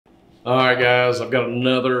All right, guys, I've got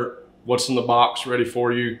another what's in the box ready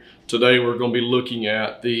for you. Today we're going to be looking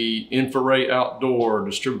at the InfiRayOutdoor,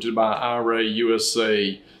 distributed by iRay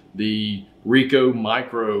USA, the RICO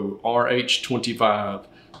MICRO RH25.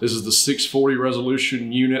 This is the 640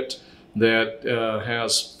 resolution unit that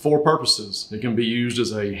has four purposes. It can be used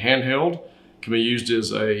as a handheld, can be used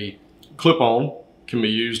as a clip-on, can be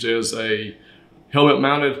used as a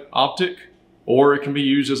helmet-mounted optic, or it can be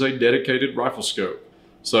used as a dedicated rifle scope.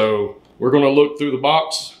 So we're going to look through the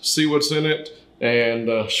box, see what's in it,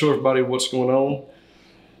 and show everybody what's going on.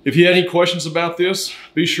 If you have any questions about this,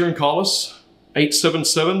 be sure and call us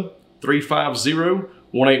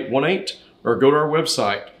 877-350-1818 or go to our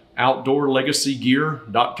website,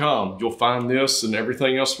 outdoorlegacygear.com. You'll find this and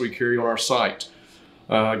everything else we carry on our site.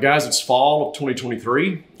 Guys, it's fall of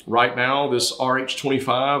 2023. Right now, this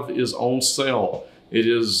RH25 is on sale. It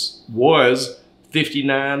was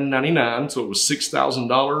 $59.99, so it was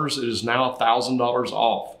 $6,000. It is now $1,000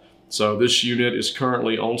 off. So this unit is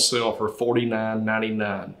currently on sale for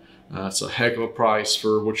 $49.99. It's a heck of a price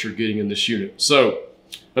for what you're getting in this unit. So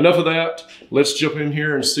enough of that. Let's jump in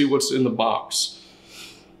here and see what's in the box.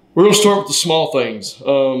 We're going to start with the small things.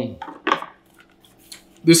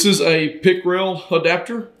 This is a pigtail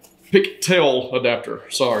adapter,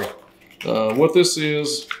 sorry. What this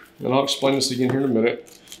is, and I'll explain this again here in a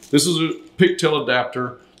minute. This is a pigtail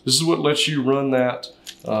adapter. This is what lets you run that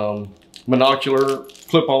monocular,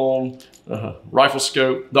 clip-on, rifle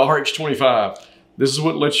scope, the RH25. This is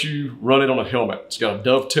what lets you run it on a helmet. It's got a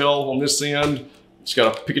dovetail on this end. It's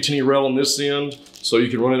got a Picatinny rail on this end, so you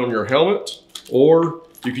can run it on your helmet, or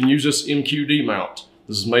you can use this MQD mount.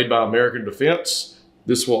 This is made by American Defense.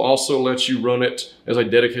 This will also let you run it as a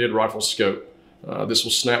dedicated rifle scope. This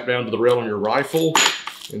will snap down to the rail on your rifle,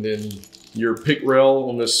 and then your pick rail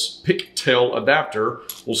on this pigtail adapter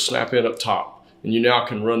will snap in up top. And you now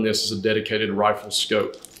can run this as a dedicated rifle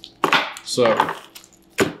scope. So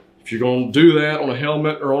if you're going to do that on a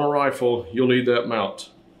helmet or on a rifle, you'll need that mount.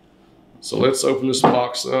 So let's open this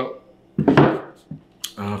box up.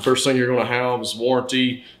 First thing you're going to have is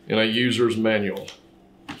warranty and a user's manual.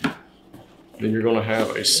 Then you're going to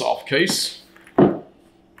have a soft case that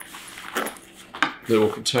will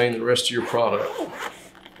contain the rest of your product.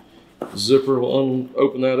 Zipper will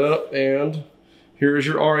open that up, and here is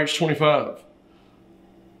your RH25.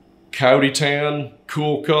 Coyote tan,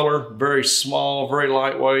 cool color, very small, very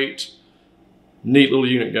lightweight. Neat little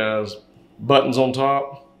unit, guys. Buttons on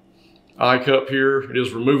top, eye cup here. It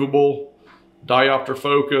is removable, diopter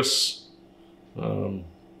focus,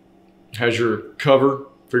 has your cover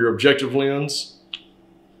for your objective lens.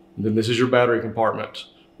 And then this is your battery compartment.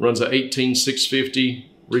 Runs a 18650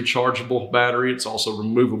 rechargeable battery. It's also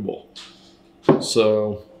removable.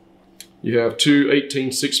 So you have two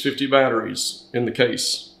 18650 batteries in the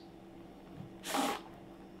case.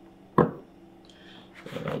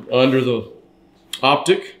 Under the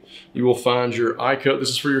optic, you will find your eye cup. This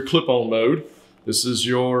is for your clip-on mode. This is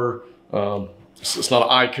your, it's not an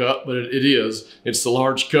eye cup, but it is. It's the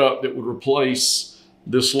large cup that would replace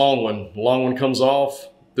this long one. The long one comes off,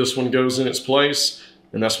 this one goes in its place,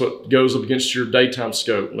 and that's what goes up against your daytime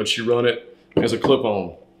scope. Lets you run it as a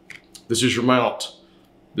clip-on. This is your mount.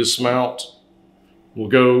 This mount will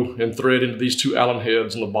go and thread into these two Allen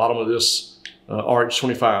heads on the bottom of this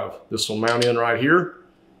RH25. This will mount in right here.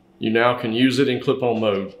 You now can use it in clip-on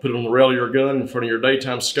mode. Put it on the rail of your gun in front of your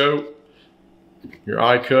daytime scope. Your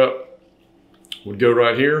eye cup would go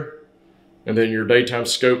right here, and then your daytime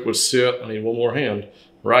scope would sit, I need one more hand,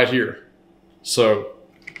 right here. So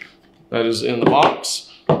that is in the box.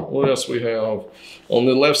 What else we have? On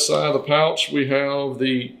the left side of the pouch, we have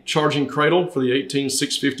the charging cradle for the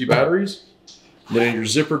 18650 batteries. Then in your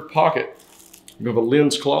zippered pocket, you have a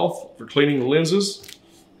lens cloth for cleaning the lenses.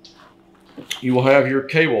 You will have your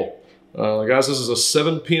cable. Guys, this is a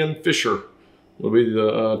 7-pin Fisher, will be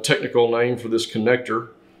the technical name for this connector.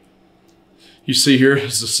 You see here,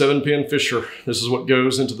 it's a 7-pin Fisher. This is what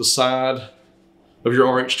goes into the side of your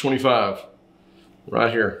RH25.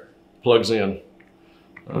 Right here, plugs in.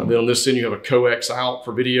 Then on this end, you have a coax out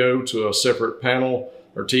for video to a separate panel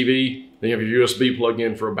or TV. Then you have your USB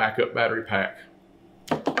plug-in for a backup battery pack.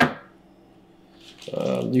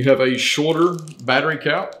 You have a shorter battery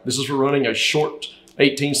cap. This is for running a short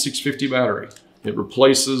 18650 battery. It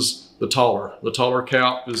replaces the taller. The taller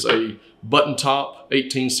cap is a button top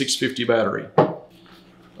 18650 battery.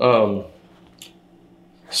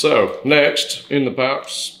 So next in the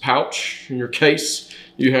pouch in your case,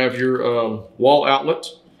 you have your wall outlet.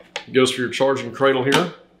 It goes for your charging cradle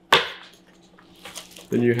here.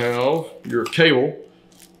 Then you have your cable,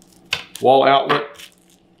 wall outlet,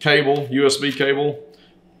 cable, USB cable,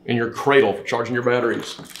 in your cradle for charging your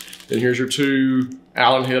batteries. Then here's your 2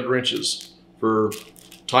 Allen head wrenches for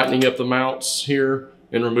tightening up the mounts here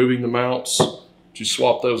and removing the mounts. You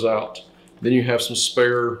swap those out. Then you have some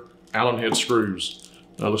spare Allen head screws.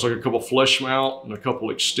 Looks like a couple flush mount and a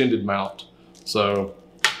couple extended mount. So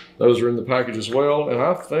those are in the package as well. And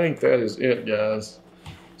I think that is it, guys.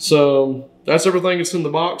 So that's everything that's in the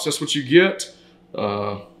box. That's what you get.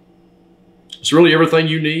 It's really everything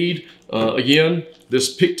you need. Again,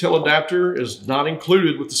 this pigtail adapter is not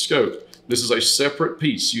included with the scope. This is a separate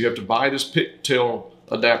piece. You have to buy this pigtail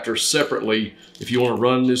adapter separately if you want to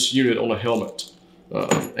run this unit on a helmet.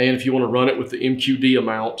 And if you want to run it with the MQD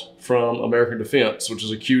amount from American Defense, which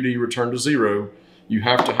is a QD return to 0, you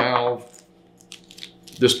have to have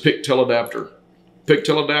this pigtail adapter.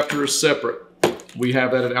 Pigtail adapter is separate. We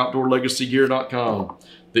have that at OutdoorLegacyGear.com.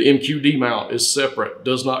 The MQD mount is separate,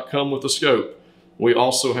 does not come with the scope. We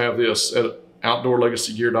also have this at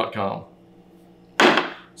OutdoorLegacyGear.com.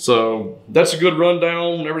 So that's a good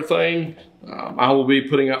rundown and everything. I will be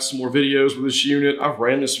putting out some more videos with this unit. I've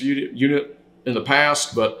ran this unit in the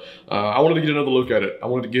past, but I wanted to get another look at it. I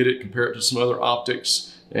wanted to get it, compare it to some other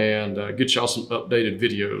optics, and get y'all some updated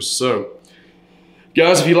videos. So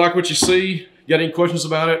guys, if you like what you see, got any questions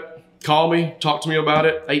about it, call me, talk to me about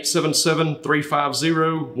it,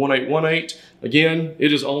 877-350-1818. Again,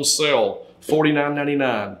 it is on sale,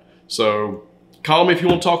 $49.99. So call me if you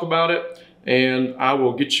want to talk about it, and I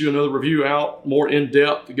will get you another review out, more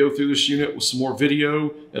in-depth, to go through this unit with some more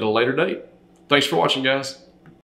video at a later date. Thanks for watching, guys.